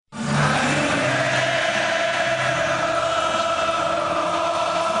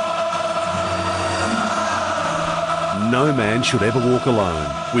No Man Should Ever Walk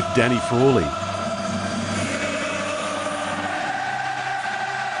Alone with Danny Frawley.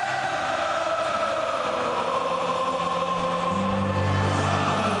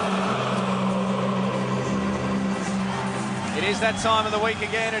 It is that time of the week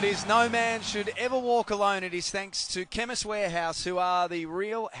again. It is No Man Should Ever Walk Alone. It is thanks to Chemist Warehouse, who are the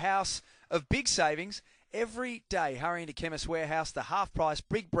real house of big savings. Every day, hurry into Chemist Warehouse. The half-price,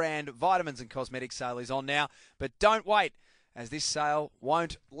 big brand vitamins and cosmetic sale is on now. But don't wait, as this sale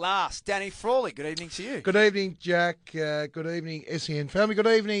won't last. Danny Frawley, good evening to you. Good evening, Jack. Good evening, SEN family. Good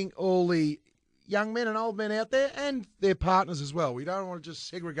evening, all the young men and old men out there and their partners as well. We don't want to just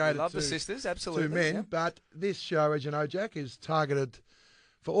segregate Love it the sisters, absolutely. to men, yep. But this show, as you know, Jack, is targeted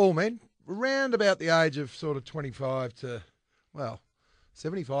for all men around about the age of sort of 25 to, well,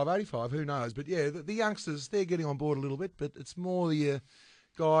 75, 85, who knows. But, yeah, the youngsters, they're getting on board a little bit, but it's more the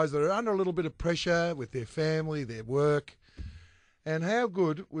guys that are under a little bit of pressure with their family, their work. And how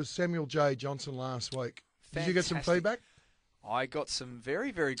good was Samuel J. Johnson last week? Did you get some feedback? I got some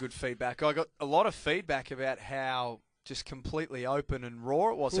very, very good feedback. I got a lot of feedback about how just completely open and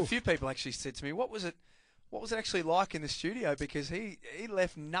raw it was. Oof. A few people actually said to me, what was it actually like in the studio? Because he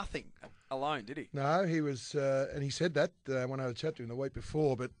left nothing alone, did he? No, he was, and he said that when I had a chat to him the week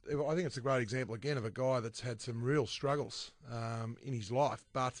before, but I think it's a great example, again, of a guy that's had some real struggles in his life,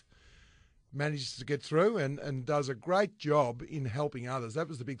 but manages to get through and does a great job in helping others. That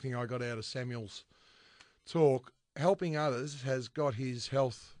was the big thing I got out of Samuel's talk. Helping others has got his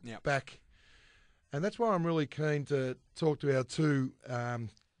health back. And that's why I'm really keen to talk to our two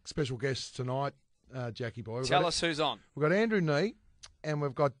special guests tonight, Jackie boy. Tell us who's on. We've got Andrew Nee and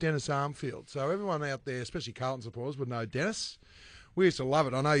we've got Dennis Armfield. So everyone out there, especially Carlton supporters, would know Dennis. We used to love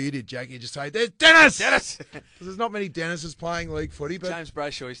it. I know you did, Jackie. You just say, "There's Dennis!" Dennis! Because there's not many Dennises playing league footy. But James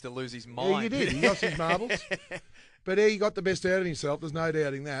Brayshaw used to lose his mind. Yeah, you did. He lost his marbles. But he got the best out of himself. There's no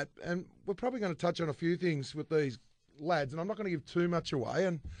doubting that. And we're probably going to touch on a few things with these lads, and I'm not going to give too much away.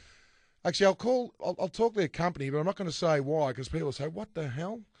 And actually, I'll talk their company, but I'm not going to say why, because people say, "What the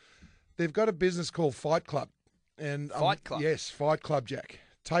hell?" They've got a business called Fight Club. And Fight Club? Yes, Fight Club, Jack.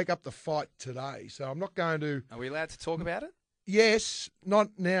 Take up the fight today. So I'm not going to... Are we allowed to talk about it? Yes, not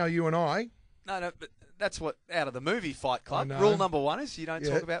now, you and I. No, but that's what, out of the movie Fight Club, I know. rule number one is you don't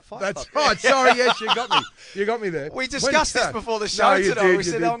talk about Fight Club. That's right. Sorry, yes, you got me. You got me there. We discussed this before the show today. We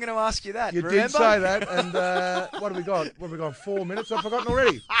said, I'm going to ask you that. You Remember? did say that. And what have we got? What have we got? 4 minutes? I've forgotten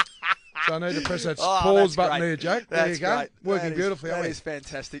already. So I need to press that pause button there, Jack. There you go. Great. Working beautifully. That is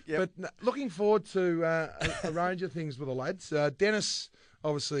fantastic. Yep. But looking forward to a range of things with the lads. Dennis,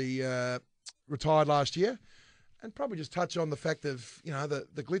 obviously, retired last year. And probably just touch on the fact of,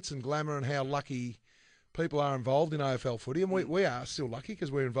 the glitz and glamour and how lucky people are involved in AFL footy. And we are still lucky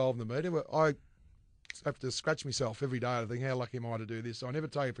because we're involved in the media. I have to scratch myself every day. I think, how lucky am I to do this? I never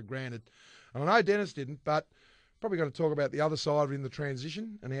take it for granted. And I know Dennis didn't, but probably going to talk about the other side of it in the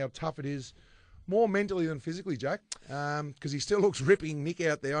transition and how tough it is, more mentally than physically, Jack, because he still looks ripping Nick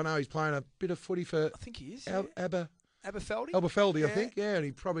out there. I know he's playing a bit of footy for... I think he is. Aberfeldy, I think, yeah,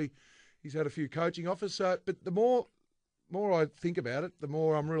 and he's had a few coaching offers. So, but the more I think about it, the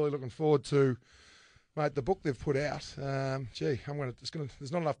more I'm really looking forward to, mate, the book they've put out.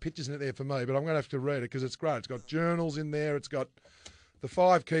 There's not enough pictures in it there for me, but I'm going to have to read it because it's great. It's got journals in there. It's got the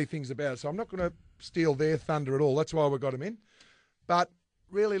 5 key things about it. So I'm not going to steal their thunder at all. That's why we got them in. But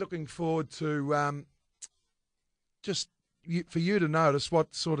really looking forward to for you to notice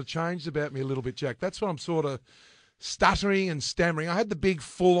what sort of changed about me a little bit, Jack. That's what I'm sort of stuttering and stammering. I had the big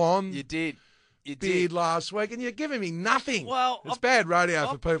full-on beard last week, and you're giving me nothing. Well, it's bad radio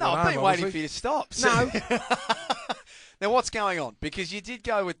for people. No, I've been waiting for you to stop. No. Now, what's going on? Because you did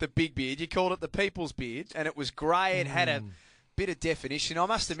go with the big beard. You called it the people's beard, and it was grey. It had a bit of definition. I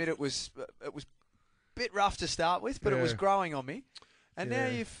must admit, it was a bit rough to start with, but it was growing on me. And now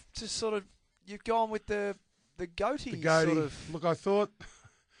you've gone with the goatee. The goatee. Sort of. Look, I thought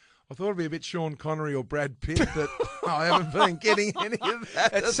it'd be a bit Sean Connery or Brad Pitt, but I haven't been getting any of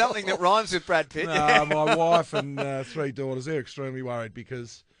that. It's something that rhymes with Brad Pitt. No, my wife and 3 daughters, they're extremely worried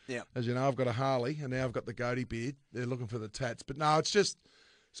because, as you know, I've got a Harley and now I've got the goatee beard. They're looking for the tats. But no, it's just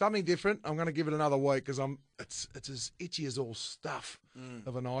something different. I'm going to give it another week because it's as itchy as all stuff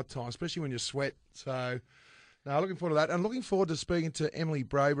of a night time, especially when you sweat. So, no, looking forward to that. And looking forward to speaking to Emily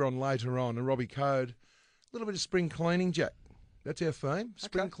Braberon later on and Robbie Code. A little bit of spring cleaning, Jack. That's our theme.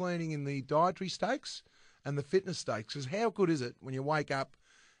 Spring cleaning in the dietary stakes and the fitness stakes. Because how good is it when you wake up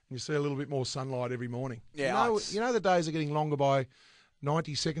and you see a little bit more sunlight every morning? Yeah. You know the days are getting longer by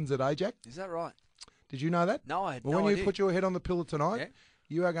 90 seconds a day, Jack? Is that right? Did you know that? No, I had well, no when idea. you put your head on the pillow tonight,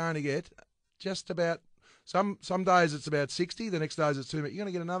 you are going to get just about Some days it's about 60, the next days it's 2 minutes. You're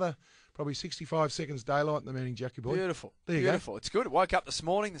going to get another probably 65 seconds daylight in the morning, Jackie boy. Beautiful. There you Beautiful. It's good. I woke up this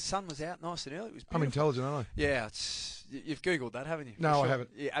morning, the sun was out nice and early. It was beautiful. I'm intelligent, aren't I? Yeah, you've Googled that, haven't you? No, I haven't.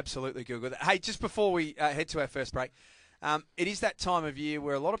 Yeah, absolutely Googled that. Hey, just before we head to our first break, it is that time of year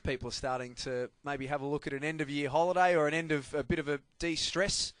where a lot of people are starting to maybe have a look at an end-of-year holiday or a bit of a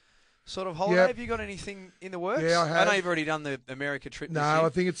de-stress sort of holiday. Yep. Have you got anything in the works? Yeah, I have. I know you've already done the America trip this year. No, I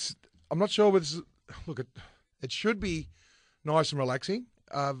think I'm not sure whether it should be nice and relaxing.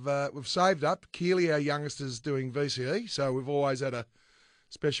 We've saved up. Keely, our youngest, is doing VCE, so we've always had a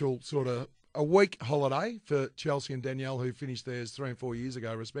special sort of a week holiday for Chelsea and Danielle, who finished theirs 3 and 4 years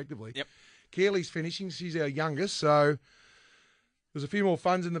ago, respectively. Yep. Keely's finishing. She's our youngest, so there's a few more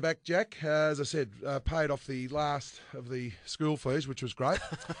funds in the back, Jack. As I said, paid off the last of the school fees, which was great.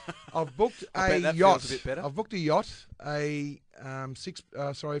 I've booked a yacht. Feels a bit better. I've booked a yacht, six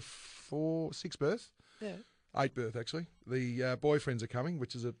berth. Yeah. 8 berth, actually. The boyfriends are coming,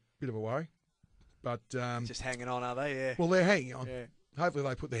 which is a bit of a worry. But just hanging on, are they? Yeah. well, they're hanging on. Yeah. Hopefully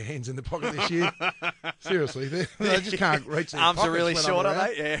they put their hands in the pocket this year. Seriously, they just can't reach their Arms are pockets really when short, I'm are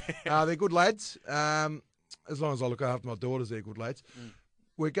around. they? Yeah. They're good lads. As long as I look after my daughters, they're good lads.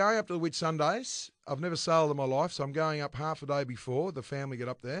 We're going up to the Whitsundays. I've never sailed in my life, so I'm going up half a day before the family get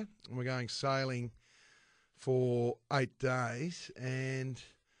up there. And we're going sailing for 8 days. And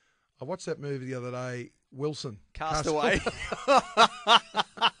I watched that movie the other day, Wilson. Castaway.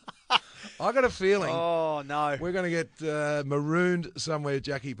 I got a feeling Oh, no. we're going to get marooned somewhere,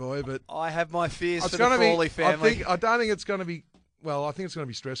 Jackie boy. But I have my fears it's for the going to Frawley be. family. I don't think it's going to be. Well, I think it's going to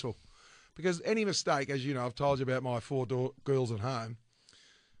be stressful because any mistake, as you know, I've told you about my 4 girls at home.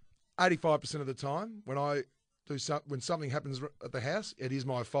 85% of the time, when something happens at the house, it is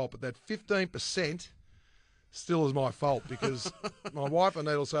my fault. But that 15% still is my fault because my wife,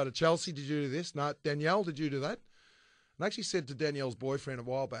 Annette, will say to Chelsea, "Did you do this?" No, Danielle, did you do that? And I actually said to Danielle's boyfriend a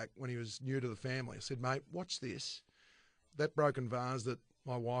while back when he was new to the family, I said, "Mate, watch this. That broken vase that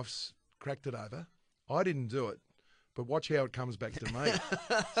my wife's cracked it over, I didn't do it, but watch how it comes back to me."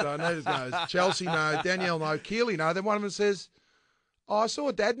 So Annette goes, Chelsea, no. Danielle, no. Keely, no. Then one of them says, "Oh, I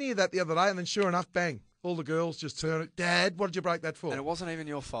saw Dad near that the other day," and then sure enough, bang, all the girls just turn it. "Dad, what did you break that for?" And it wasn't even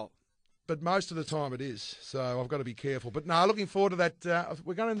your fault. But most of the time it is, so I've got to be careful. But no, looking forward to that.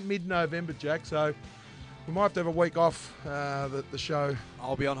 We're going to mid-November, Jack, so we might have to have a week off the show.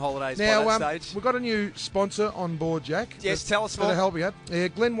 I'll be on holidays Now, by that stage. we've got a new sponsor on board, Jack. Yes, tell us that'll more. help you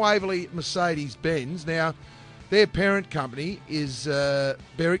out. Glen Waverley Mercedes-Benz. Now, their parent company is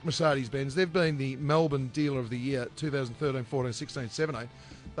Berwick Mercedes-Benz. They've been the Melbourne Dealer of the Year 2013, 14, 16, 17.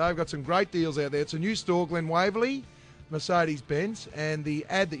 They've got some great deals out there. It's a new store, Glen Waverley Mercedes-Benz, and the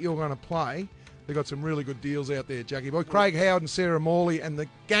ad that you're going to play, they've got some really good deals out there, Jackie boy. Craig Howard and Sarah Morley and the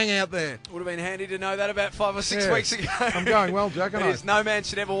gang out there. Would have been handy to know that about 5 or 6 Yeah. weeks ago. I'm going well, Jack, aren't It I? is No Man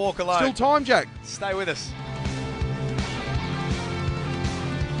Should Ever Walk Alone. Still time, Jack. Stay with us.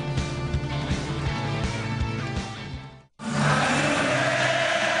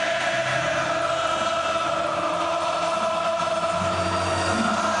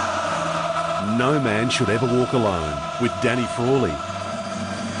 No Man Should Ever Walk Alone with Danny Frawley.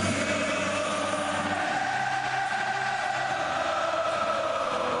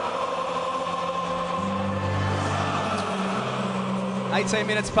 Eighteen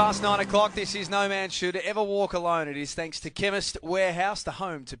minutes past 9 o'clock. This is No Man Should Ever Walk Alone. It is thanks to Chemist Warehouse, the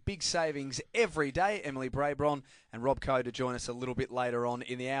home to big savings every day. Emily Braybron and Rob Coe to join us a little bit later on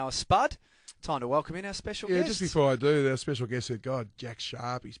in the hour. Spud, time to welcome in our special guest. Yeah, just before I do, our special guest said, God, Jack's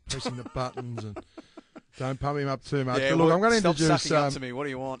sharp. He's pressing the buttons and don't pump him up too much. Yeah, But look, well, I'm going to stop introduce sucking up to me. What do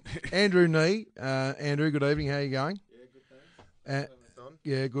you want? Andrew Nee. Andrew, good evening. How are you going? Yeah, good, thanks.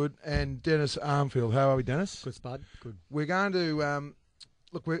 Yeah, good. And Dennis Armfield. How are we, Dennis? Good, Spud. Good. We're going to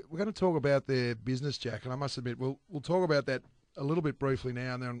look. We're going to talk about their business, Jack. And I must admit, we'll talk about that a little bit briefly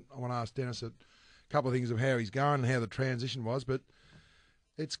now. And then I want to ask Dennis a couple of things of how he's going and how the transition was. But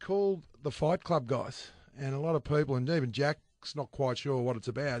it's called the Fight Club, guys. And a lot of people, and even Jack's not quite sure what it's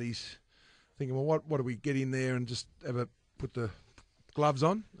about. He's thinking, well, what do we get in there and just put the gloves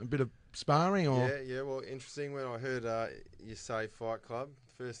on, a bit of sparring, or Yeah. Well, interesting when I heard you say Fight Club.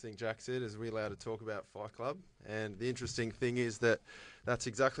 First thing Jack said is, we allowed to talk about Fight Club? And the interesting thing is that that's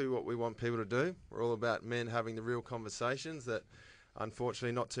exactly what we want people to do. We're all about men having the real conversations that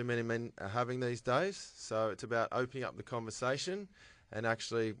unfortunately not too many men are having these days. So it's about opening up the conversation. And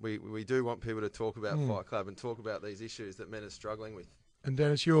actually, we do want people to talk about Fight Club and talk about these issues that men are struggling with. And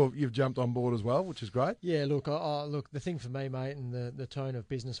Dennis, you've jumped on board as well, which is great. Yeah, look, look. The thing for me, mate, and the tone of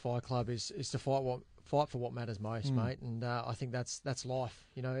Business Fight Club is to fight for what matters most, mate. And I think that's life.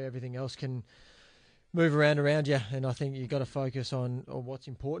 You know, everything else can move around you, and I think you've got to focus on what's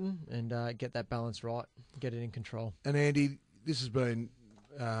important and get that balance right, get it in control. And Andy, this has been,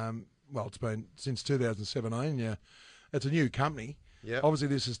 it's been since 2017. Yeah, it's a new company. Yep. Obviously,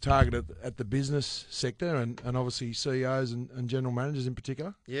 this is targeted at the business sector and obviously CEOs and general managers in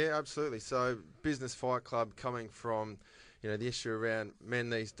particular. Yeah, absolutely. So, Business Fight Club coming from, the issue around men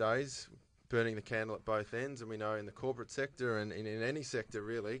these days, burning the candle at both ends, and we know in the corporate sector and in any sector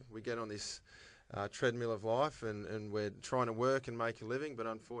really, we get on this treadmill of life and we're trying to work and make a living, but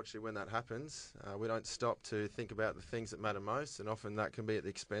unfortunately when that happens, we don't stop to think about the things that matter most, and often that can be at the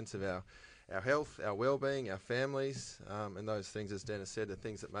expense of our health, our well-being, our families, and those things, as Dennis said, are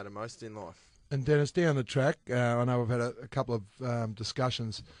things that matter most in life. And Dennis, down the track, I know we've had a couple of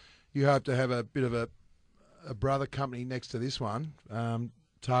discussions. You hope to have a bit of a brother company next to this one,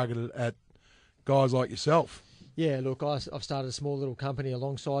 targeted at guys like yourself. Yeah, look, I've started a small little company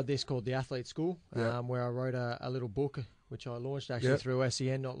alongside this called the Athlete School, where I wrote a little book, which I launched actually through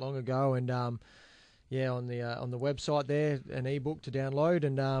SEN not long ago, and on the website there, an ebook to download,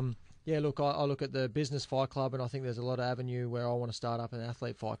 and look, I look at the Business Fight Club, and I think there's a lot of avenue where I want to start up an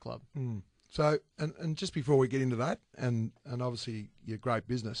Athlete Fight Club. Mm. So, and just before we get into that, and obviously your great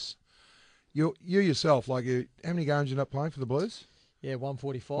business, you yourself, how many games you end up playing for the Blues? Yeah,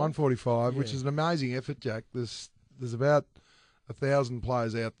 145. 145, which is an amazing effort, Jack. There's about 1,000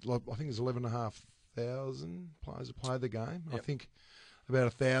 players out. I think there's 11,500 players that play the game. Yep. I think about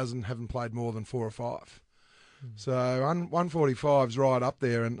 1,000 haven't played more than 4 or 5. So 145 is right up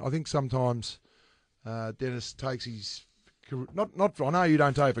there, and I think sometimes Dennis takes his not. I know you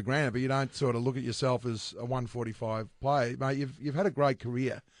don't take it for granted, but you don't sort of look at yourself as a 145 player, mate. You've had a great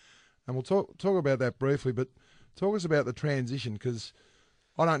career, and we'll talk about that briefly. But talk us about the transition, because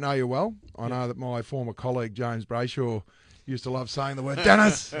I don't know you well. I know that my former colleague James Brayshaw used to love saying the word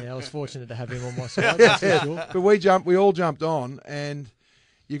Dennis. Yeah, I was fortunate to have him on my side. That's for sure. But we all jumped on, and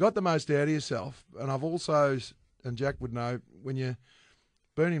you got the most out of yourself. And I've also, and Jack would know, when you've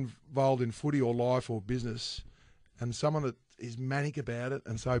been involved in footy or life or business, and someone that is manic about it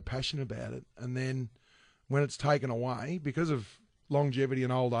and so passionate about it, and then when it's taken away because of longevity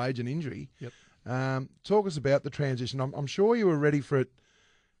and old age and injury, talk us about the transition. I'm sure you were ready for it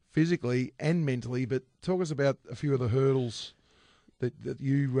physically and mentally, but talk us about a few of the hurdles that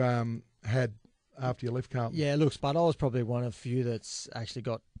you had after you left Carlton. Yeah, look, Spud, I was probably one of few that's actually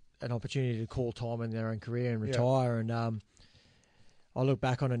got an opportunity to call time in their own career and retire. And I look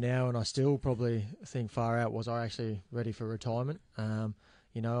back on it now, and I still probably think far out, was I actually ready for retirement?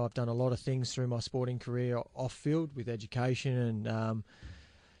 I've done a lot of things through my sporting career off field with education,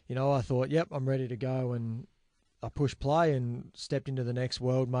 and I thought, yep, I'm ready to go, and I pushed play and stepped into the next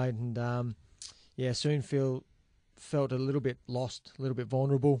world, mate, and soon felt a little bit lost, a little bit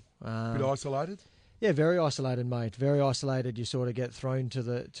vulnerable. A bit isolated? Yeah, very isolated, mate. Very isolated. You sort of get thrown to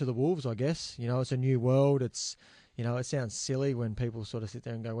the wolves, I guess. It's a new world. It's, it sounds silly when people sort of sit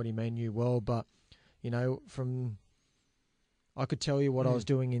there and go, what do you mean new world? But, I could tell you what I was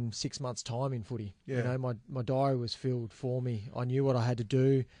doing in 6 months' time in footy. Yeah. My diary was filled for me. I knew what I had to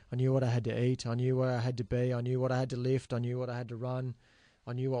do. I knew what I had to eat. I knew where I had to be. I knew what I had to lift. I knew what I had to run.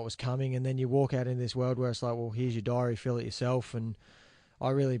 I knew what was coming. And then you walk out in this world where it's like, well, here's your diary, fill it yourself. And I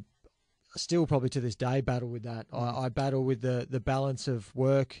really still probably to this day battle with that. I battle with the balance of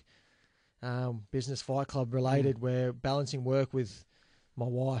work, Business Fight Club related, where balancing work with my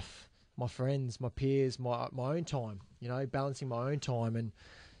wife, my friends, my peers, my own time, balancing my own time. And,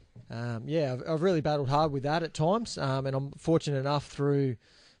 I've really battled hard with that at times. And I'm fortunate enough through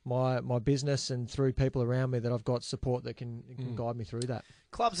my business and through people around me that I've got support that can guide me through that.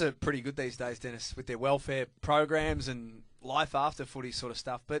 Clubs are pretty good these days, Dennis, with their welfare programs and life after footy sort of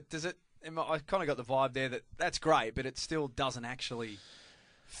stuff. But I kind of got the vibe there that's great, but it still doesn't actually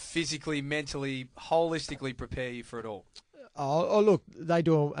physically, mentally, holistically prepare you for it all. Oh, look, they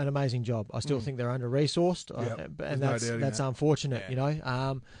do an amazing job. I still think they're under-resourced, and that's unfortunate,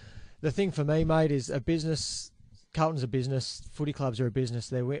 The thing for me, mate, is a business. Carlton's a business. Footy clubs are a business.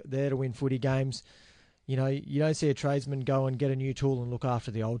 They're there to win footy games. You don't see a tradesman go and get a new tool and look after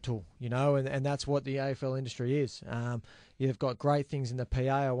the old tool, and that's what the AFL industry is. You've got great things in the PA.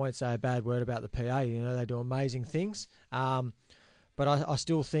 I won't say a bad word about the PA. They do amazing things. But I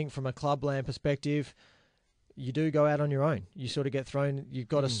still think from a clubland perspective, you do go out on your own. You sort of get thrown. You've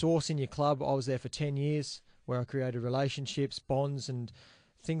got a source in your club. I was there for 10 years where I created relationships, bonds, and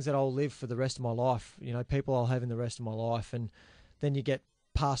things that I'll live for the rest of my life. People I'll have in the rest of my life. And then you get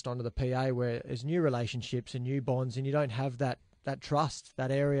passed on to the PA where there's new relationships and new bonds, and you don't have that trust, that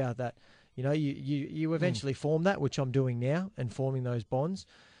area that, you eventually form that, which I'm doing now, and forming those bonds.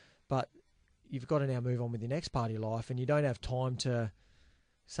 But, you've got to now move on with your next part of your life, and you don't have time to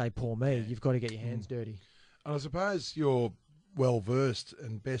say, poor me. Yeah. You've got to get your hands dirty. And I suppose you're well-versed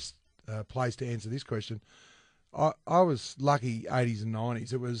and best placed to answer this question. I was lucky 80s and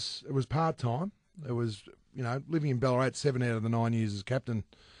 90s. It was part-time. It was, living in Ballarat 7 out of the 9 years as captain.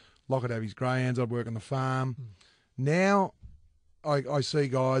 Locke would have his greyhounds. I'd work on the farm. Now I see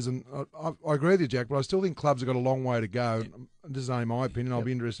guys, and I agree with you, Jack, but I still think clubs have got a long way to go. This is only my opinion. I'll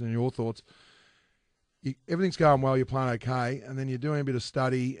be interested in your thoughts. Everything's going well, you're playing okay, and then you're doing a bit of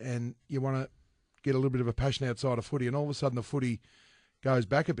study and you want to get a little bit of a passion outside of footy, and all of a sudden the footy goes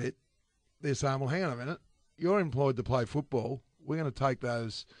back a bit. They're saying, well, hang on a minute. You're employed to play football. We're going to take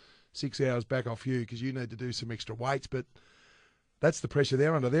those 6 hours back off you because you need to do some extra weights, but that's the pressure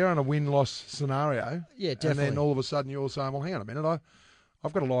they're under. They're on a win-loss scenario. Yeah, definitely. And then all of a sudden you're saying, well, hang on a minute,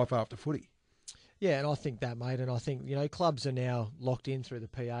 I've got a life after footy. Yeah, and I think that, mate, and I think, clubs are now locked in through the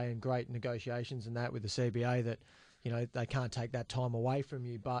PA and great negotiations and that with the CBA that, they can't take that time away from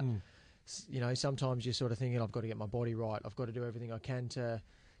you. But, sometimes you're sort of thinking, I've got to get my body right. I've got to do everything I can to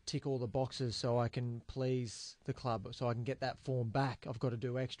tick all the boxes so I can please the club, so I can get that form back. I've got to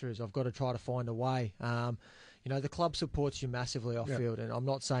do extras. I've got to try to find a way. The club supports you massively off field, and I'm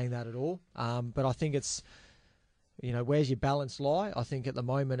not saying that at all. But I think it's, where's your balance lie? I think at the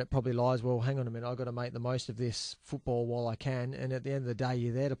moment it probably lies, well, hang on a minute, I've got to make the most of this football while I can. And at the end of the day,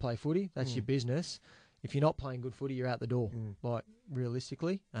 you're there to play footy. That's your business. If you're not playing good footy, you're out the door, like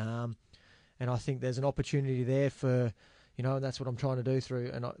realistically. And I think there's an opportunity there for, and that's what I'm trying to do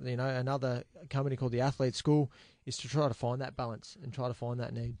through, another company called the Athlete School is to try to find that balance and try to find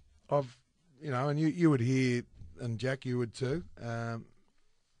that need. And you would hear, and Jack, you would too,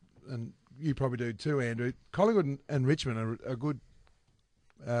 and you probably do too, Andrew. Collingwood and Richmond are a good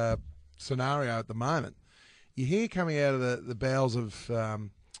scenario at the moment. You hear coming out of the bowels of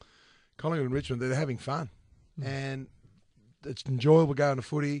Collingwood and Richmond, they're having fun, and it's enjoyable going to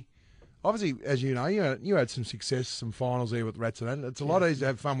footy. Obviously, as you know, you had some success, some finals there with Rats and that. It's a lot easier to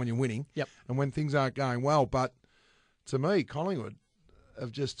have fun when you're winning, and when things aren't going well. But to me, Collingwood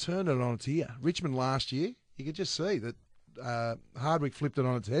have just turned it on its ear. Richmond last year, you could just see that Hardwick flipped it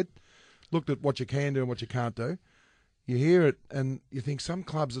on its head, looked at what you can do and what you can't do. You hear it and you think some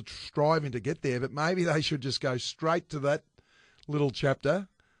clubs are striving to get there, but maybe they should just go straight to that little chapter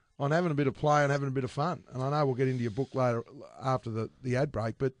on having a bit of play and having a bit of fun. And I know we'll get into your book later after the ad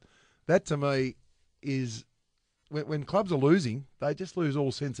break, but that to me is when clubs are losing, they just lose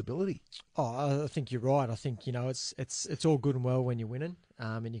all sensibility. Oh, I think you're right. I think, it's all good and well when you're winning,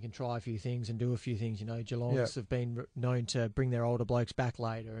 and you can try a few things and do a few things. Geelongs have been known to bring their older blokes back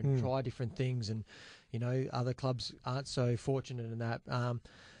later and try different things, and, other clubs aren't so fortunate in that.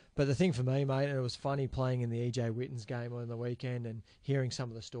 But the thing for me, mate, and it was funny playing in the EJ Witten's game on the weekend and hearing some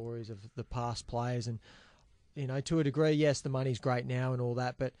of the stories of the past players. And, to a degree, yes, the money's great now and all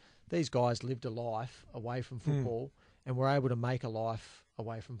that, but these guys lived a life away from football and were able to make a life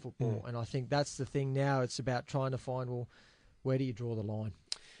away from football. And I think that's the thing now. It's about trying to find, well, where do you draw the line?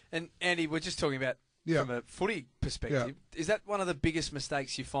 And, Andy, we're just talking about from a footy perspective. Is that one of the biggest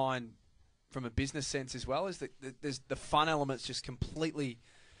mistakes you find from a business sense as well, is that there's the fun elements just completely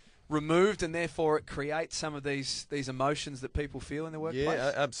removed, and therefore it creates some of these emotions that people feel in the workplace?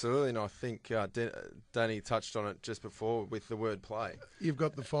 Yeah, absolutely. And I think Danny touched on it just before with the word play. You've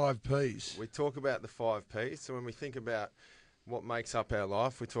got the 5 Ps. We talk about the 5 Ps. So when we think about what makes up our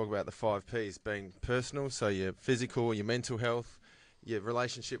life, we talk about the 5 Ps being personal, so your physical, your mental health, your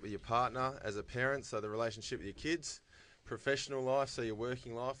relationship with your partner as a parent, so the relationship with your kids, professional life, so your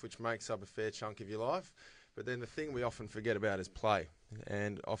working life, which makes up a fair chunk of your life. But then the thing we often forget about is play.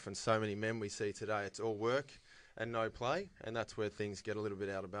 And often so many men we see today, it's all work and no play. And that's where things get a little bit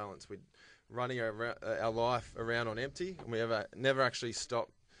out of balance. We're running our life around on empty, and we never actually stop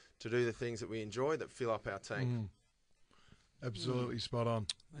to do the things that we enjoy that fill up our tank. Absolutely spot on.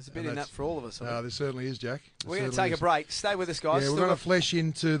 There's a bit in that for all of us. There certainly is, Jack. We're going to take a break. Stay with us, guys. Yeah, we're going to flesh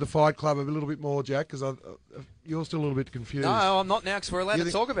into the Fight Club a little bit more, Jack, because you're still a little bit confused. No, I'm not now, because we're allowed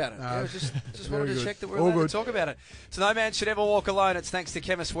to talk about it. Just wanted to check that we're allowed to talk about it. So no man should ever walk alone. It's thanks to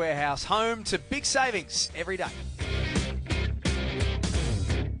Chemist Warehouse, home to big savings every day.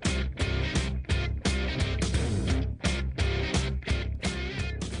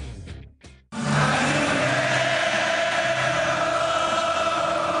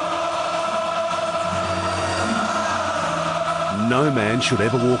 No man should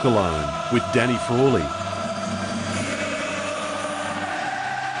ever walk alone with Danny Frawley.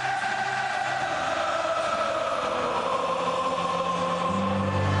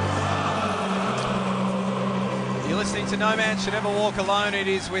 listening to No Man Should Ever Walk Alone. It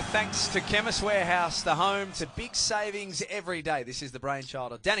is with thanks to Chemist Warehouse, the home to big savings every day. This is the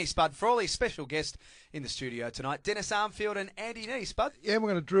brainchild of Danny Frawley, special guest in the studio tonight. Dennis Armfield and Andy Nee. Spud? Yeah, we're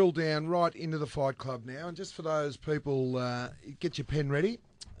going to drill down right into the Fight Club now. And just for those people, get your pen ready.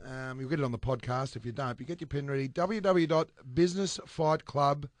 You'll get it on the podcast if you don't. But get your pen ready.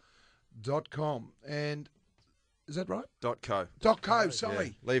 www.businessfightclub.com. And is that right? .co. .co,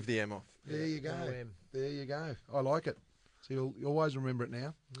 sorry. Yeah, leave the M off. There you go. There you go. I like it. So you'll always remember it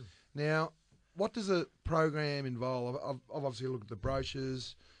now. Now, what does a program involve? I've obviously looked at the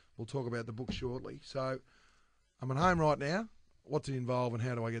brochures. We'll talk about the book shortly. So I'm at home right now. What's it involve and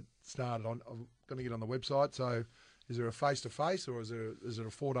how do I get started? I'm going to get on the website. So is there a face-to-face or is it a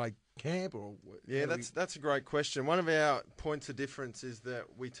 4-day camp? Or yeah, that's a great question. One of our points of difference is that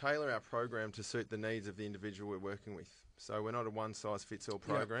we tailor our program to suit the needs of the individual we're working with. So we're not a one-size-fits-all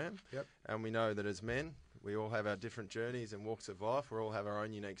program. Yep. And we know that as men, we all have our different journeys and walks of life. We all have our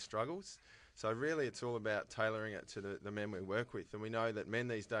own unique struggles. So really it's all about tailoring it to the men we work with. And we know that men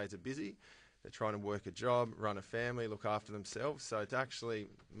these days are busy. They're trying to work a job, run a family, look after themselves. So to actually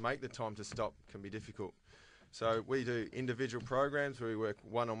make the time to stop can be difficult. So we do individual programs where we work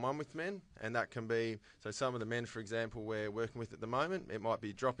one-on-one with men, and that can be, so some of the men, for example, we're working with at the moment, it might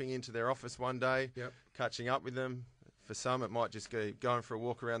be dropping into their office one day, catching up with them. For some, it might just be going for a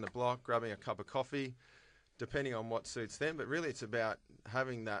walk around the block, grabbing a cup of coffee, depending on what suits them. But really it's about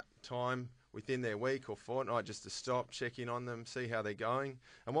having that time within their week or fortnight just to stop, check in on them, see how they're going.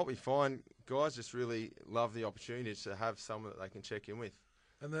 And what we find, guys just really love the opportunity to have someone that they can check in with.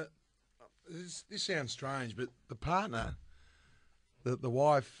 And this sounds strange, but the partner, the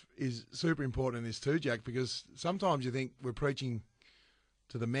wife, is super important in this too, Jack, because sometimes you think we're preaching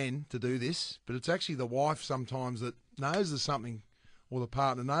to the men to do this, but it's actually the wife sometimes that knows there's something, or the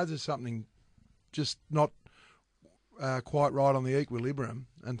partner knows there's something just not quite right on the equilibrium,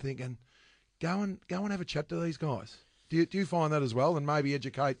 and thinking, go and have a chat to these guys. Do you find that as well, and maybe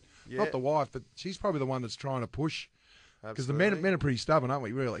educate not the wife, but she's probably the one that's trying to push. Because the men are pretty stubborn, aren't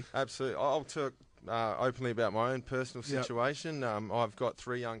we, really? Absolutely. I'll talk openly about my own personal situation. I've got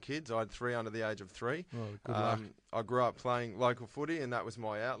 3 young kids. I had 3 under the age of 3. Oh, good luck. I grew up playing local footy, and that was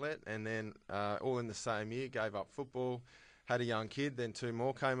my outlet. And then all in the same year, gave up football, had a young kid, then 2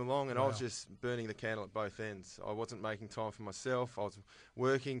 more came along, and I was just burning the candle at both ends. I wasn't making time for myself. I was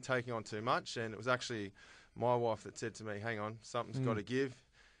working, taking on too much, and it was actually my wife that said to me, hang on, something's got to give.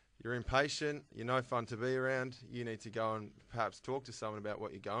 You're impatient, you're no fun to be around, you need to go and perhaps talk to someone about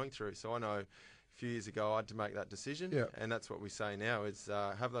what you're going through. So I know a few years ago I had to make that decision, and that's what we say now is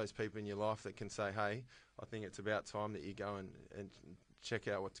have those people in your life that can say, hey, I think it's about time that you go and check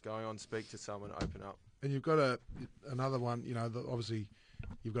out what's going on, speak to someone, open up. And you've got another one, obviously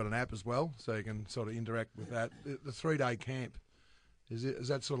you've got an app as well, so you can sort of interact with that. The 3-day camp. Is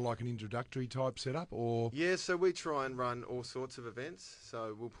that sort of like an introductory type setup, or? Yeah, so we try and run all sorts of events.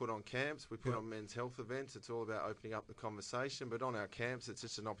 So we'll put on camps, we put on men's health events. It's all about opening up the conversation. But on our camps, it's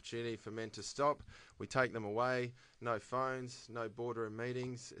just an opportunity for men to stop. We take them away, no phones, no boardroom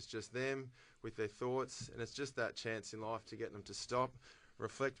meetings. It's just them with their thoughts. And it's just that chance in life to get them to stop,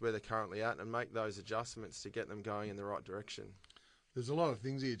 reflect where they're currently at, and make those adjustments to get them going in the right direction. There's a lot of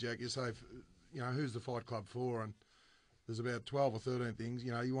things here, Jack. You say, who's the Fight Club for? And there's about 12 or 13 things.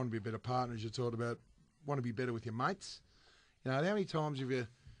 You want to be a better partner, as you talked about. Want to be better with your mates. How many times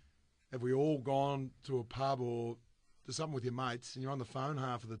have we all gone to a pub or to something with your mates and you're on the phone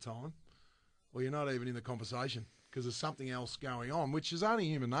half of the time, or you're not even in the conversation because there's something else going on, which is only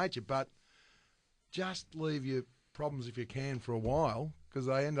human nature, but just leave your problems if you can for a while, because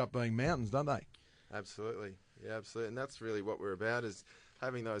they end up being mountains, don't they? Absolutely. Yeah, absolutely. And that's really what we're about, is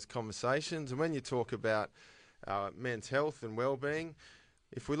having those conversations. And when you talk about men's health and well-being,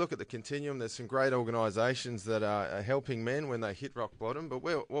 if we look at the continuum, there's some great organisations that are helping men when they hit rock bottom, but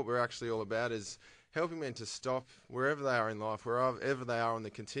what we're actually all about is helping men to stop wherever they are in life, wherever they are on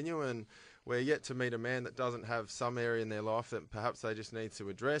the continuum. And we're yet to meet a man that doesn't have some area in their life that perhaps they just need to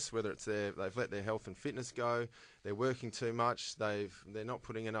address, whether it's they've let their health and fitness go, they're working too much, they're not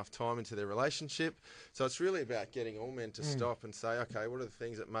putting enough time into their relationship. So it's really about getting all men to stop and say, okay, what are the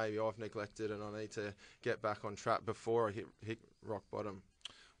things that maybe I've neglected and I need to get back on track before I hit rock bottom.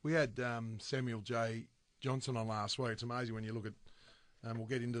 We had Samuel J. Johnson on last week. It's amazing when you look at, we'll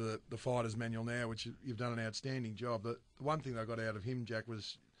get into the fighter's manual now, which you've done an outstanding job. The one thing I got out of him, Jack,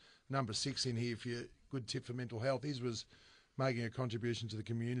 was number 6 in here for your good tip for mental health. His was making a contribution to the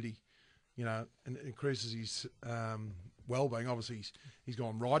community, and it increases his well-being. Obviously, he's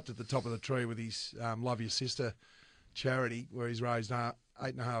gone right to the top of the tree with his Love Your Sister charity, where he's raised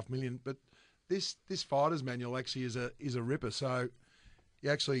 $8.5 million. But this fighter's manual actually is a ripper. So,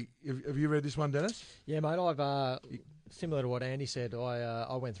 have you read this one, Dennis? Yeah, mate. I've similar to what Andy said.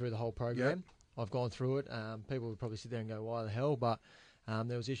 I went through the whole program. Yep. I've gone through it. People would probably sit there and go, "Why the hell?" But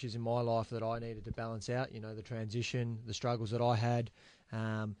there was issues in my life that I needed to balance out. You know, the transition, the struggles that I had.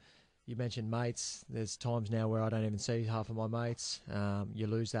 You mentioned mates. There's times now where I don't even see half of my mates. You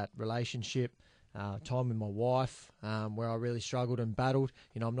lose that relationship. Time with my wife, where I really struggled and battled.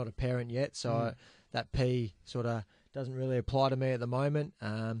 You know, I'm not a parent yet, so that P sort of doesn't really apply to me at the moment.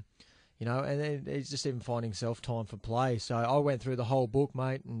 You know, and then it's just even finding self-time for play. So I went through the whole book,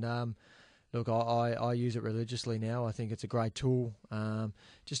 mate, and look, I use it religiously now. I think it's a great tool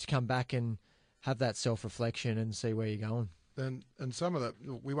just to come back and have that self-reflection and see where you're going. And some of that,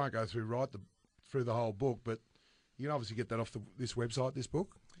 we won't go through through the whole book, but you can obviously get that off this website, this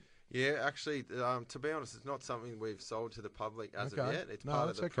book. Yeah, actually, to be honest, it's not something we've sold to the public as of yet. It's part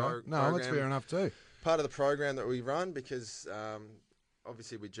of the program. No, that's fair enough too. Part of the program that we run because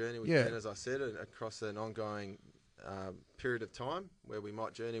obviously we journey with Ben, as I said, across an ongoing period of time where we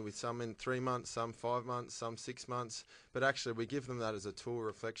might journey with some in 3 months, some 5 months, some 6 months. But actually, we give them that as a tool,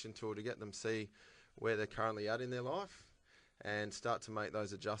 reflection tool, to get them see where they're currently at in their life and start to make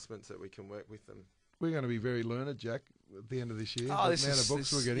those adjustments that we can work with them. We're going to be very learned, Jack, at the end of this year. Oh, the amount of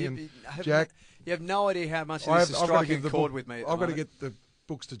books we're getting. Jack, you have no idea how much this is striking a chord with me. I've got to get the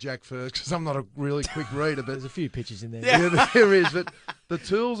books to Jack first because I'm not a really quick reader. But there's a few pictures in there. Yeah, there is. But the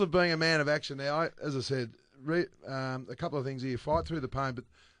tools of being a man of action. Now, as I said, a couple of things here. Fight through the pain. But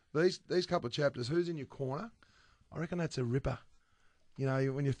these couple of chapters, who's in your corner? I reckon that's a ripper. You know,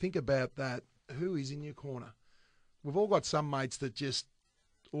 when you think about that, who is in your corner? We've all got some mates that just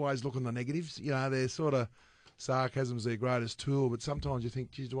always look on the negatives. You know, they're sort of sarcasm's their greatest tool, but sometimes you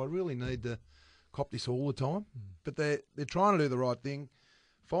think, geez, do I really need to cop this all the time? But they're trying to do the right thing.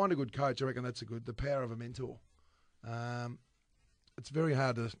 Find a good coach. I reckon that's the power of a mentor. It's very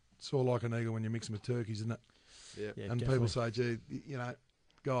hard to soar like an eagle when you're mixing with turkeys, isn't it? Yeah. And definitely. People say, gee, you know,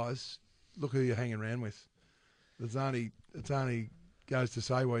 guys, look who you're hanging around with. It's only goes to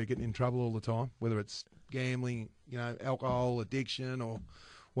say why you're getting in trouble all the time, whether it's gambling, you know, alcohol, addiction, or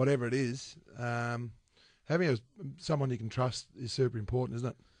whatever it is. Having someone you can trust is super important, isn't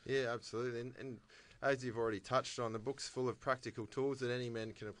it? Yeah, absolutely. And as you've already touched on, the book's full of practical tools that any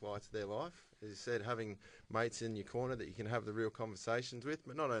man can apply to their life. As you said, having mates in your corner that you can have the real conversations with,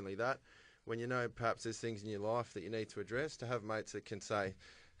 but not only that, when you know perhaps there's things in your life that you need to address, to have mates that can say,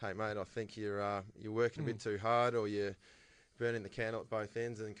 hey, mate, I think you're working a bit too hard, or you're burning the candle at both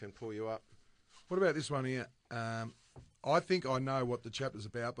ends, and can pull you up. What about this one here? I think I know what the chapter's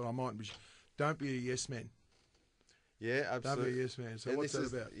about, but I might be. Don't be a yes man. Yeah, absolutely. Don't be a yes man. So and what's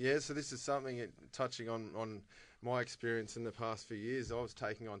that about? Yeah, so this is something touching on my experience in the past few years. I was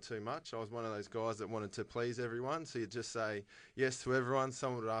taking on too much. I was one of those guys that wanted to please everyone. So you'd just say yes to everyone.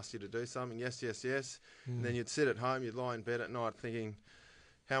 Someone would ask you to do something. Yes, yes, yes. And then you'd sit at home, you'd lie in bed at night thinking,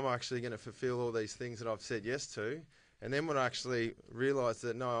 how am I actually going to fulfill all these things that I've said yes to? And then when I actually realised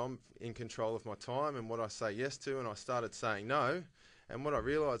that, no, I'm in control of my time and what I say yes to, and I started saying no, and what I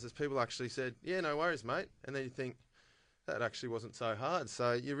realised is people actually said, yeah, no worries, mate. And then you think, that actually wasn't so hard.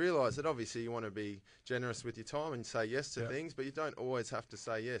 So you realise that obviously you want to be generous with your time and say yes to things, but you don't always have to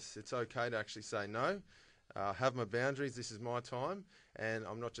say yes. It's okay to actually say no, have my boundaries, this is my time, and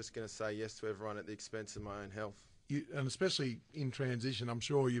I'm not just going to say yes to everyone at the expense of my own health. And especially in transition, I'm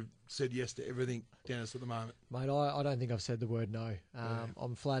sure you've said yes to everything, Dennis, at the moment. Mate, I don't think I've said the word no.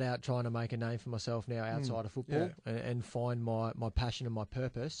 I'm flat out trying to make a name for myself now outside of football and find my passion and my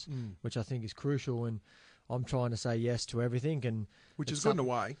purpose, which I think is crucial. And I'm trying to say yes to everything, and which is good in a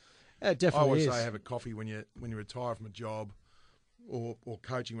way. It definitely I always is. say have a coffee when you retire from a job, or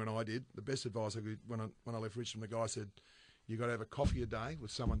coaching. When I did, the best advice I could when I left Richmond, the guy said, "You got to have a coffee a day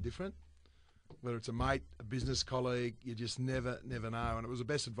with someone different, whether it's a mate, a business colleague. You just never know." And it was the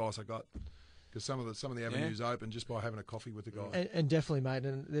best advice I got, because some of the avenues open just by having a coffee with the guy. And definitely, mate.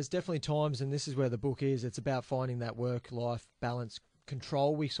 And there's definitely times, and this is where the book is. It's about finding that work-life balance,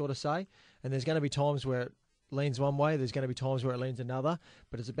 control. We sort of say, and there's going to be times where it leans one way, there's going to be times where it leans another,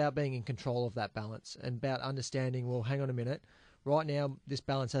 but it's about being in control of that balance and about understanding, well, hang on a minute, right now this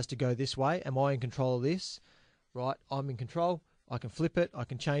balance has to go this way. Am I in control of this? Right, I'm in control. I can flip it, I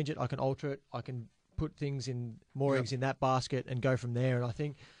can change it, I can alter it, I can put things in, more eggs in that basket and go from there. And I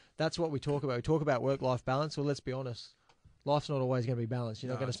think that's what we talk about. We talk about work-life balance. Well, let's be honest, life's not always going to be balanced.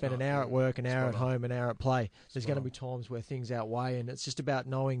 You're not going to spend an hour at work, an hour at home, an hour at play. There's going to be times where things outweigh, and it's just about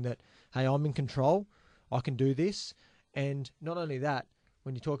knowing that, hey, I'm in control, I can do this. And not only that,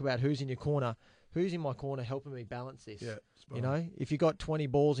 when you talk about who's in your corner, who's in my corner helping me balance this? Yeah, you know, if you've got 20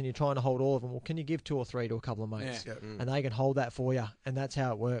 balls and you're trying to hold all of them, well, can you give 2 or 3 to a couple of mates? Yeah. And they can hold that for you, and that's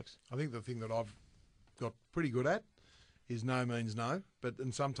how it works. I think the thing that I've got pretty good at is no means no,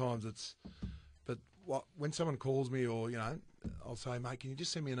 and sometimes it's, when someone calls me or, you know, I'll say, mate, can you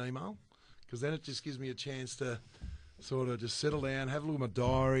just send me an email? Because then it just gives me a chance to sort of just settle down, have a look at my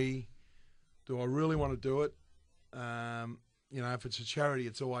diary. Do I really want to do it? You know, if it's a charity,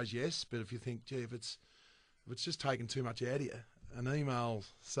 it's always yes. But if you think, gee, if it's just taking too much out of you, an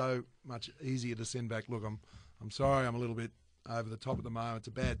email's so much easier to send back. Look, I'm sorry, I'm a little bit over the top at the moment. It's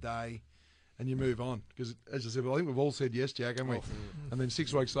a bad day, and you move on. Because as I said, I think we've all said yes, Jack, haven't we? And then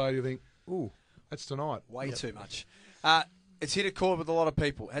 6 weeks later, you think, ooh, that's tonight. Way too much. It's hit a chord with a lot of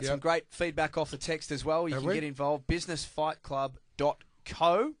people. Had some great feedback off the text as well. You can get involved.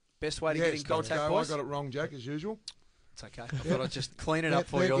 businessfightclub.co. Best way to get in contact, boys. I got it wrong, Jack, as usual. It's okay. I thought I'd just clean it up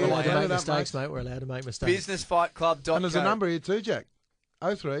for you all the We're way. allowed to make mistakes, mate. We're allowed to make mistakes. Businessfightclub.co. And there's a number here too, Jack.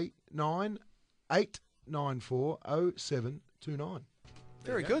 0398940729.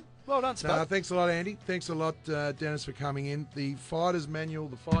 Very good. Well done, Spud. Thanks a lot, Andy. Thanks a lot, Dennis, for coming in. The Fighters Manual,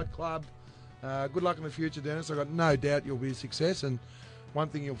 the Fight Club. Good luck in the future, Dennis. I've got no doubt you'll be a success. And one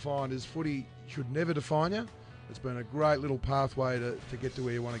thing you'll find is footy should never define you. It's been a great little pathway to get to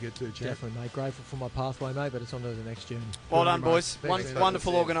where you want to get to, champ. Definitely, mate. Grateful for my pathway, mate, but it's on to the next journey. Well done, boys.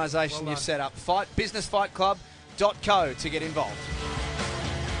 Wonderful organisation you've set up. Businessfightclub.co to get involved.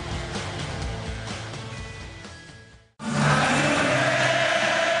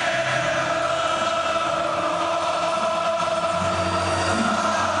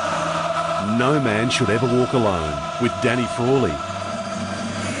 No man should ever walk alone with Danny Frawley.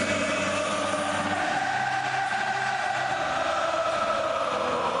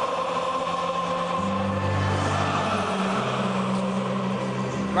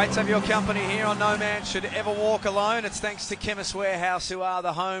 Great to have your company here on No Man Should Ever Walk Alone. It's thanks to Chemist Warehouse, who are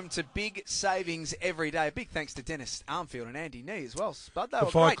the home to big savings every day. Big thanks to Dennis Armfield and Andy Nee as well. Spud, they were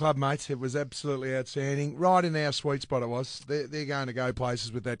the Fight great. Club, mates, it was absolutely outstanding. Right in our sweet spot it was. They're going to go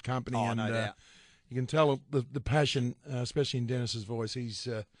places with that company. Oh, and no doubt. You can tell the passion, especially in Dennis's voice. He's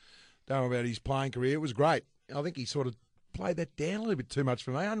done about his playing career. It was great. I think he sort of played that down a little bit too much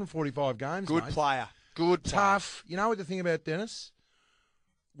for me. 145 games, Good mate. player. Good player. Tough. You know what the thing about Dennis?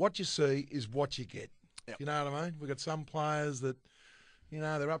 What you see is what you get. Yep. You know what I mean? We've got some players that, you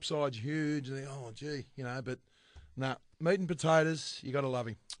know, their upside's huge. And they think, oh, gee, you know, but no, meat and potatoes, you got to love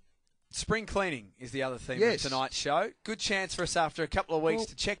him. Spring cleaning is the other theme Yes. of tonight's show. Good chance for us after a couple of weeks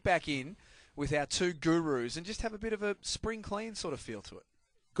to check back in with our two gurus and just have a bit of a spring clean sort of feel to it.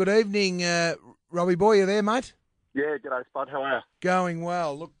 Good evening, Robbie boy. You there, mate? Yeah, g'day, Spud. How are you? Going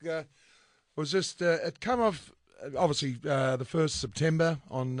well. Look, it was just, it come off, obviously, the 1st September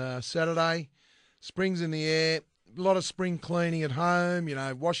on Saturday. Spring's in the air. A lot of spring cleaning at home, you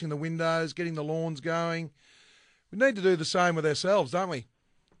know, washing the windows, getting the lawns going. We need to do the same with ourselves, don't we?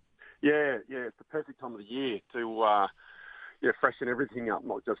 Yeah, it's the perfect time of the year to freshen everything up,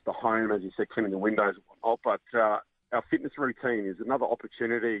 not just the home, as you said, cleaning the windows and whatnot, but our fitness routine is another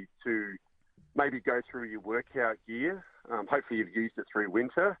opportunity to maybe go through your workout gear. Hopefully you've used it through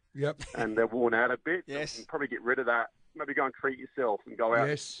winter. Yep. And they're worn out a bit. Yes. You can probably get rid of that. Maybe go and treat yourself and go out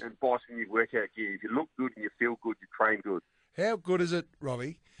Yes. and buy some new workout gear. If you look good and you feel good, you train good. How good is it,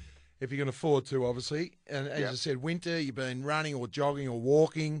 Robbie, if you can afford to, obviously, and as Yep. I said, winter, you've been running or jogging or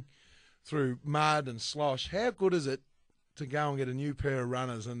walking through mud and slosh. How good is it to go and get a new pair of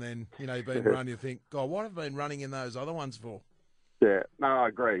runners and then, you know, you've been running, you think, God, what have I been running in those other ones for? Yeah, no, I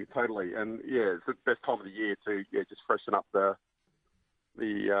agree totally, and yeah, it's the best time of the year to just freshen up the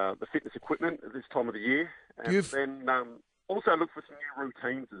fitness equipment at this time of the year, and then also look for some new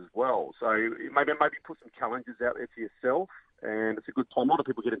routines as well. So maybe put some challenges out there for yourself, and it's a good time. A lot of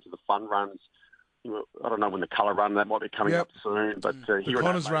people get into the fun runs. You know, I don't know when the colour run that might be coming up soon, but the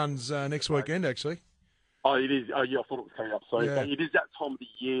Connors runs next weekend actually. Oh, it is. Oh, yeah, I thought it was coming up soon. Yeah. But it is that time of the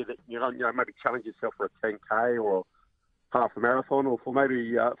year that you know maybe challenge yourself for a 10K or half a marathon, or for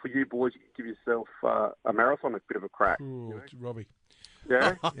maybe for you boys, you can give yourself a marathon a bit of a crack. Ooh, you know? Robbie.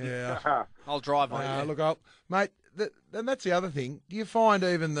 Yeah? Yeah. I'll drive on Look, mate, and that's the other thing. Do you find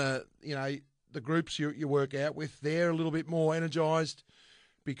even the groups you work out with, they're a little bit more energised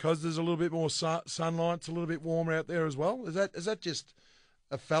because there's a little bit more sunlight, it's a little bit warmer out there as well? Is that just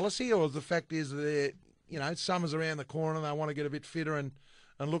a fallacy, or the fact is that summer's around the corner and they want to get a bit fitter and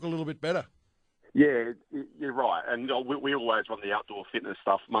look a little bit better? Yeah, you're right. And we always run the outdoor fitness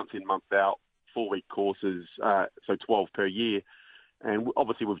stuff month in, month out, 4-week courses, so 12 per year. And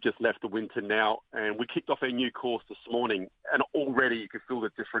obviously we've just left the winter now, and we kicked off our new course this morning, and already you can feel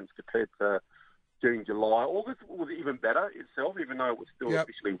the difference compared to June, July. August was even better itself, even though it was still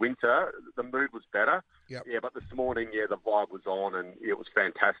officially winter. The mood was better. Yep. Yeah, but this morning, the vibe was on, and it was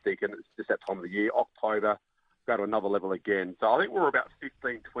fantastic. And it's just that time of the year, October, go to another level again. So I think we're about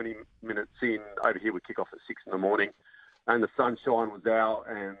 15, 20 minutes in. Over here, we kick off at 6 in the morning, and the sunshine was out,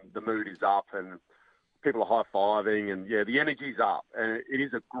 and the mood is up, and people are high-fiving, and, the energy's up. And it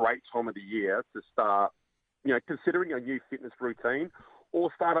is a great time of the year to start, considering a new fitness routine, or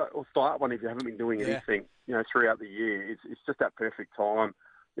start one if you haven't been doing anything, throughout the year. It's just that perfect time.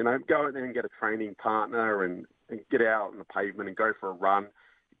 Go out there and get a training partner and get out on the pavement and go for a run.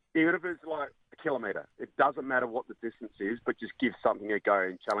 Even if it's like a kilometre, it doesn't matter what the distance is, but just give something a go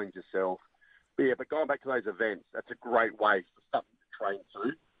and challenge yourself. But going back to those events, that's a great way for something to train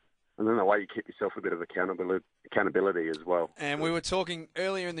to. And then the way you keep yourself a bit of accountability as well. And we were talking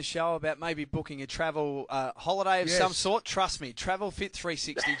earlier in the show about maybe booking a travel holiday of some sort. Trust me, Travel Fit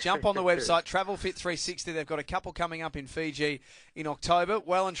 360. Jump on the website, Travel Fit 360. They've got a couple coming up in Fiji in October.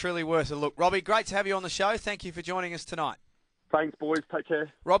 Well and truly worth a look. Robbie, great to have you on the show. Thank you for joining us tonight. Thanks, boys. Take care.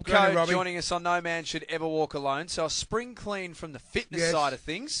 Rob Coe joining us on No Man Should Ever Walk Alone. So a spring clean from the fitness side of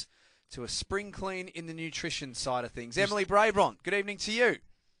things to a spring clean in the nutrition side of things. Emily Brabront, good evening to you.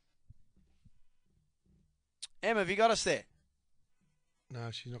 Emma, have you got us there?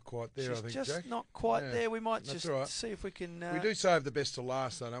 No, she's not quite there, I think, just Jack. not quite there. We might just see if we can... we do save the best to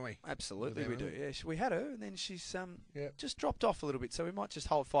last, though, don't we? Absolutely, we do. Yeah, we had her, and then she's just dropped off a little bit, so we might just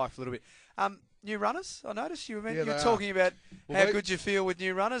hold fire for a little bit. New runners, I noticed you were talking about how good you feel with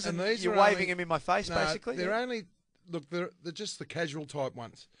new runners, and you're waving them in my face, basically. They're only... Look, they're just the casual type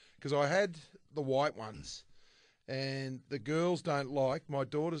ones, because I had the white ones. And the girls my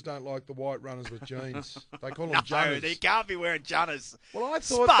daughters don't like the white runners with jeans. They call them junners. No, they can't be wearing junners. Well, I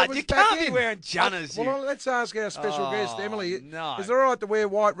thought Spud, you can't be wearing junners. Well, let's ask our special guest, Emily. No. Is it all right to wear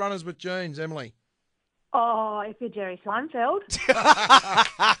white runners with jeans, Emily? Oh, if you're Jerry Seinfeld.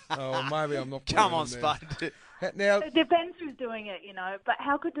 Oh, maybe I'm not. Come on, Spud. Now, it depends who's doing it, But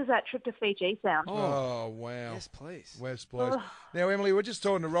how good does that trip to Fiji sound? Oh, wow. Yes, please. Yes, please. Now, Emily, we're just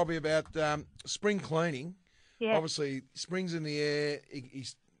talking to Robbie about spring cleaning. Yeah. Obviously, spring's in the air.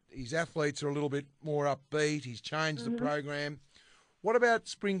 His athletes are a little bit more upbeat. He's changed the program. What about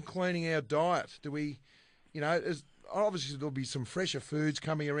spring cleaning our diet? Do we, obviously there'll be some fresher foods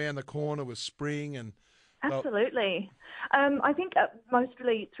coming around the corner with spring and. Absolutely. I think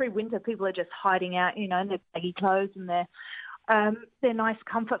mostly through winter, people are just hiding out, in their baggy clothes and their nice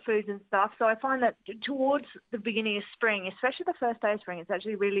comfort foods and stuff. So I find that towards the beginning of spring, especially the first day of spring, it's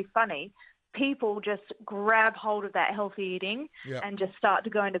actually really funny. People just grab hold of that healthy eating and just start to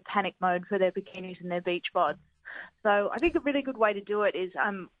go into panic mode for their bikinis and their beach bods. So I think a really good way to do it is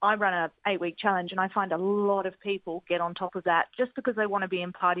I run a 8-week challenge, and I find a lot of people get on top of that just because they want to be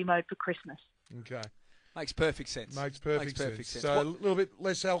in party mode for Christmas. Okay. Makes perfect sense. Makes perfect sense. So a little bit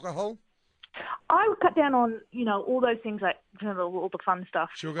less alcohol? I would cut down on, all those things like all the fun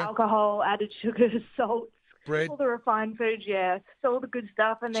stuff. Sugar? Alcohol, added sugars, salts. Bread. All the refined foods, so all the good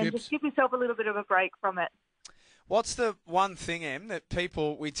stuff, and then just give yourself a little bit of a break from it. What's the one thing, Em, that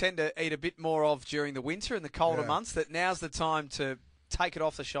we tend to eat a bit more of during the winter and the colder months, that now's the time to take it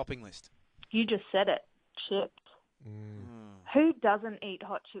off the shopping list? You just said it, chips. Who doesn't eat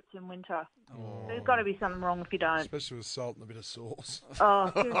hot chips in winter? There's got to be something wrong if you don't. Especially with salt and a bit of sauce.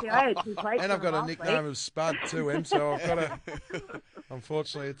 Oh, seriously, I had 2 plates. And I've got a nickname of Spud too, Em, so I've got to...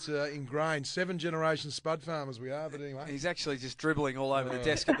 Unfortunately, it's ingrained. 7-generation Spud farmers we are, but anyway. He's actually just dribbling all over the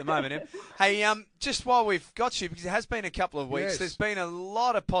desk at the moment, Em. Hey, just while we've got you, because it has been a couple of weeks, there's been a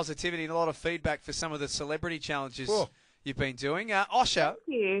lot of positivity and a lot of feedback for some of the celebrity challenges you've been doing. Osher,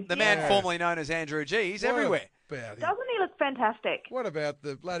 the man formerly known as Andrew G, he's everywhere. Doesn't he look fantastic? What about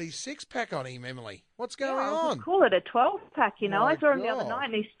the bloody 6-pack on him, Emily? What's going I on? Call it a 12-pack, I saw him the other night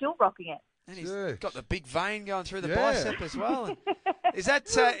and he's still rocking it. And he's got the big vein going through the bicep as well. Is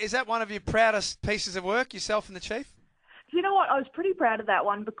that one of your proudest pieces of work, yourself and the Chief? You know what? I was pretty proud of that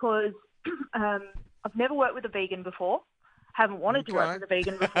one because I've never worked with a vegan before. Haven't wanted to work with a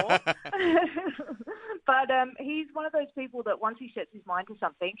vegan before. But he's one of those people that once he sets his mind to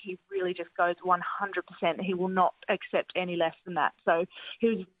something, he really just goes 100%. He will not accept any less than that. So he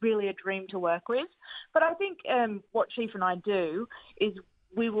was really a dream to work with. But I think what Chief and I do is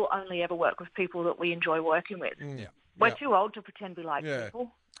we will only ever work with people that we enjoy working with. We're too old to pretend we like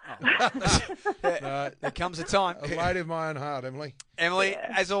people. There comes a time. A lady of my own heart, Emily. Emily,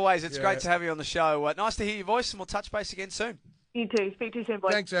 as always, it's great to have you on the show. Nice to hear your voice, and we'll touch base again soon. You too. Speak to you soon,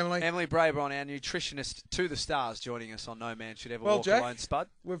 boys. Thanks, Emily. Emily Brabront, our nutritionist to the stars, joining us on No Man Should Ever Walk Alone, Spud.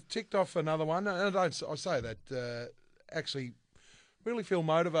 We've ticked off another one, and I say that actually really feel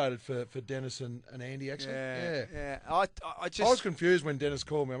motivated for Dennis and Andy, actually. Yeah. I was confused when Dennis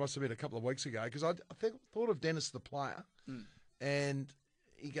called me, I must admit, a couple of weeks ago, because I thought of Dennis the player, and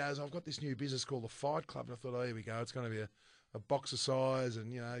he goes, I've got this new business called the Fight Club, and I thought, oh, here we go, it's going to be a boxercise,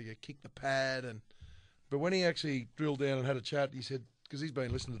 and, you kick the pad, but when he actually drilled down and had a chat, he said, because he's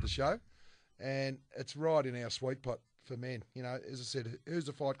been listening to the show, and it's right in our sweet pot for men. As I said, who's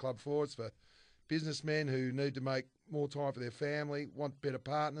the Fight Club for? It's for businessmen who need to make more time for their family, want better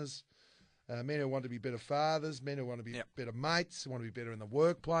partners, men who want to be better fathers, men who want to be better mates, want to be better in the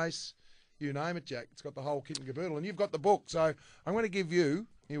workplace. You name it, Jack. It's got the whole kit and caboodle. And you've got the book. So I'm going to give you,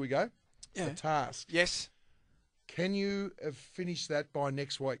 here we go, a task. Yes. Can you have finished that by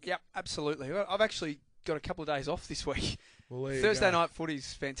next week? Yep, absolutely. I've actually got a couple of days off this week. Well, there Thursday you go. night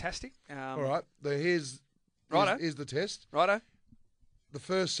footy's fantastic. All right. Here's the test. Righto. The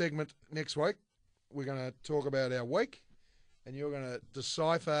first segment next week, we're going to talk about our week, and you're going to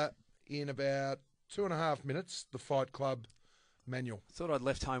decipher in about 2.5 minutes the Fight Club manual. I thought I'd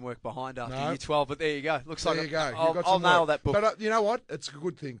left homework behind after No. Year 12, but there you go. Looks like there you go. I'll nail that book. But you know what? It's a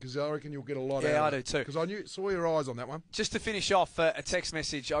good thing because I reckon you'll get a lot out of it. Yeah, I do too. Because I saw your eyes on that one. Just to finish off, a text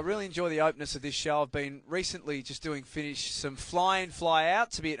message. I really enjoy the openness of this show. I've been recently just doing some fly in, fly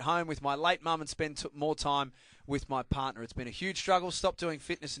out to be at home with my late mum and spend more time with my partner. It's been a huge struggle. Stop doing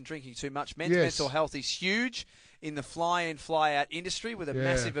fitness and drinking too much. Men's mental health is huge in the fly in, fly out industry with a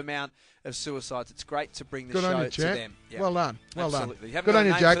massive amount of suicides. It's great to bring the show to them. Yeah. Well done. Well Absolutely. done. Haven't Good got on a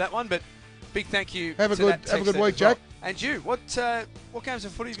you, name Jack. for that one, but big thank you. Have a to that good text week, as well. Jack. And you, what games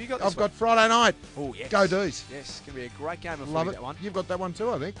of footy have you got this I've got week? Friday night. Oh, yes. Go D's. Yes, it's going to be a great game of Love footy, it. that one. You've got that one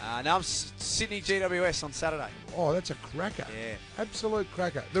too, I think. No, I'm Sydney GWS on Saturday. Oh, that's a cracker. Yeah. Absolute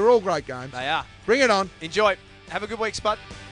cracker. They're all great games. They are. Bring it on. Enjoy. Have a good week, Spud.